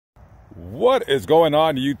What is going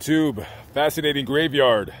on, YouTube? Fascinating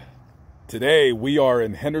graveyard. Today we are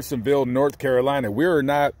in Hendersonville, North Carolina. We are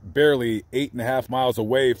not barely 8.5 miles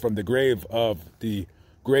away from the grave of the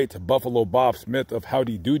great Buffalo Bob Smith of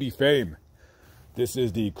Howdy Doody fame. This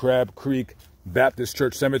is the Crab Creek Baptist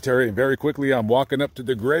Church Cemetery. And very quickly, I'm walking up to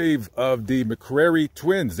the grave of the McCrary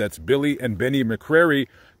twins. That's Billy and Benny McCrary.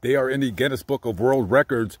 They are in the Guinness Book of World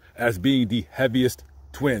Records as being the heaviest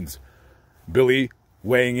twins. Billy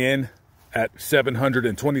weighing in at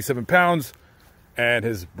 727 pounds, and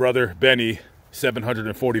his brother Benny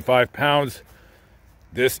 745 pounds.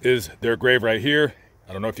 This is their grave right here.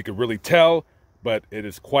 I don't know if you can really tell, but it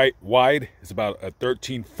is quite wide. It's about a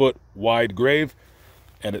 13-foot wide grave,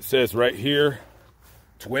 and it says right here,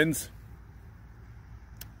 twins.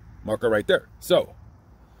 Marker right there. So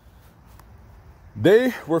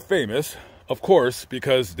they were famous, of course,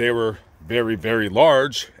 because they were very, very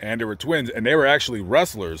large, and they were twins, and they were actually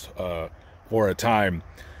wrestlers for a time.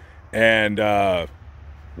 And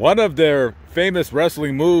one of their famous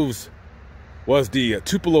wrestling moves was the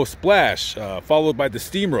Tupelo Splash, followed by the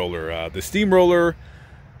Steamroller. The Steamroller,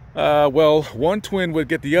 well, one twin would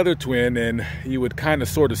get the other twin, and he would kind of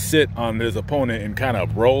sort of sit on his opponent and kind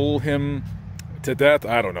of roll him to death.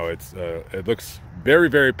 I don't know. It looks very,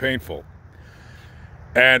 very painful.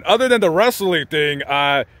 And other than the wrestling thing,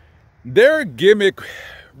 their gimmick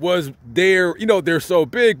was they're so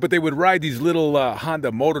big, but they would ride these little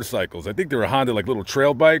Honda motorcycles. I think they were Honda, like little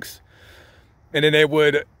trail bikes. And then they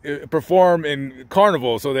would perform in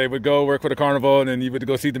carnival. So they would go work for the carnival, and then you would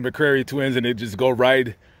go see the McCrary twins, and they'd just go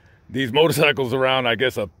ride these motorcycles around, I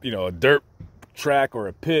guess, a dirt track or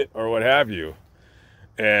a pit or what have you.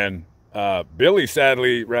 And Billy,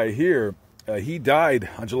 sadly, right here, he died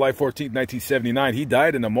on July 14th, 1979. He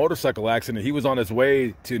died in a motorcycle accident. He was on his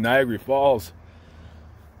way to Niagara Falls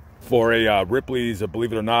for a Ripley's,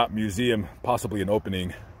 believe it or not, museum, possibly an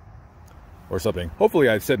opening or something. Hopefully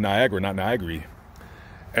I said Niagara, not Niagara.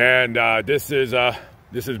 And this is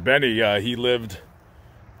Benny. He lived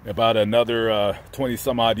about another 20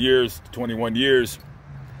 some odd years, 21 years,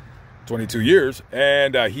 22 years,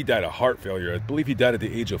 and he died of heart failure. I believe he died at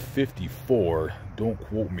the age of 54. Don't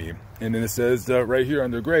quote me. And then it says right here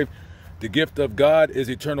on their grave, the gift of God is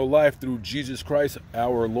eternal life through Jesus Christ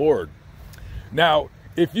our Lord. Now,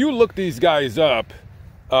 if you look these guys up,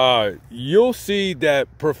 you'll see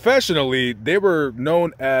that professionally they were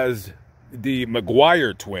known as the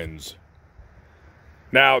McGuire twins.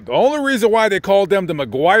 Now, the only reason why they called them the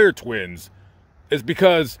McGuire twins is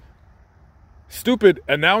because stupid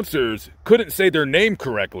announcers couldn't say their name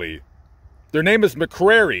correctly. Their name is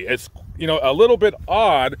McCrary. It's, a little bit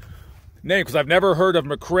odd name because I've never heard of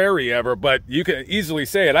McCrary ever, but you can easily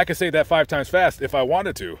say it. I can say that 5 times fast if I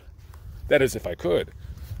wanted to. That is, if I could.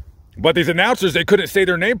 But these announcers, they couldn't say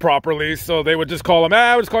their name properly, so they would just call them,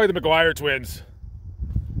 we'll just call you the McGuire twins.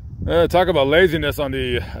 Talk about laziness on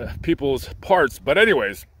the people's parts. But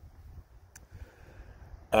anyways,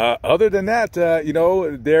 other than that,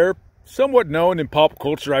 they're somewhat known in pop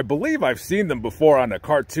culture. I believe I've seen them before on a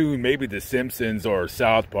cartoon, maybe The Simpsons or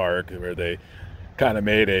South Park, where they kind of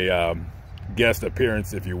made a guest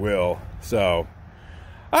appearance, if you will. So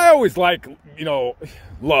I always like, I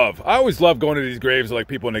always love going to these graves like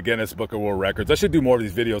people in the Guinness Book of World Records. I should do more of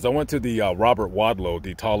these videos. I went to the Robert Wadlow,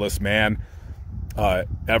 the tallest man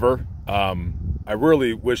ever. I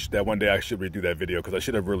really wish that one day I should redo that video because I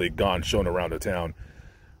should have really shown around the town.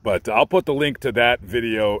 But I'll put the link to that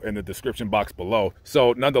video in the description box below.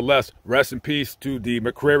 So nonetheless, rest in peace to the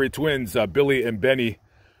McCrary twins, Billy and Benny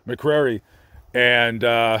McCrary. And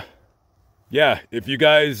yeah, if you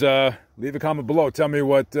guys leave a comment below, tell me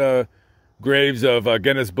what graves of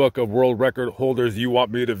Guinness Book of World Record holders you want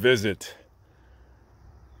me to visit.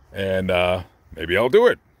 And maybe I'll do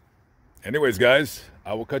it. Anyways, guys,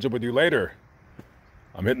 I will catch up with you later.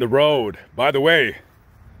 I'm hitting the road. By the way,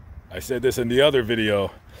 I said this in the other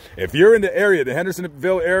video. If you're in the area, the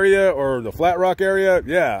Hendersonville area or the Flat Rock area,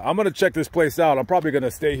 yeah, I'm going to check this place out. I'm probably going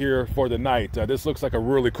to stay here for the night. This looks like a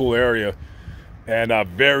really cool area. And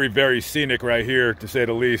very, very scenic right here, to say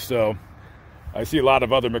the least. So I see a lot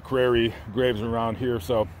of other McCrary graves around here.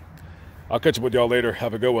 So I'll catch up with y'all later.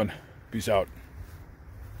 Have a good one. Peace out.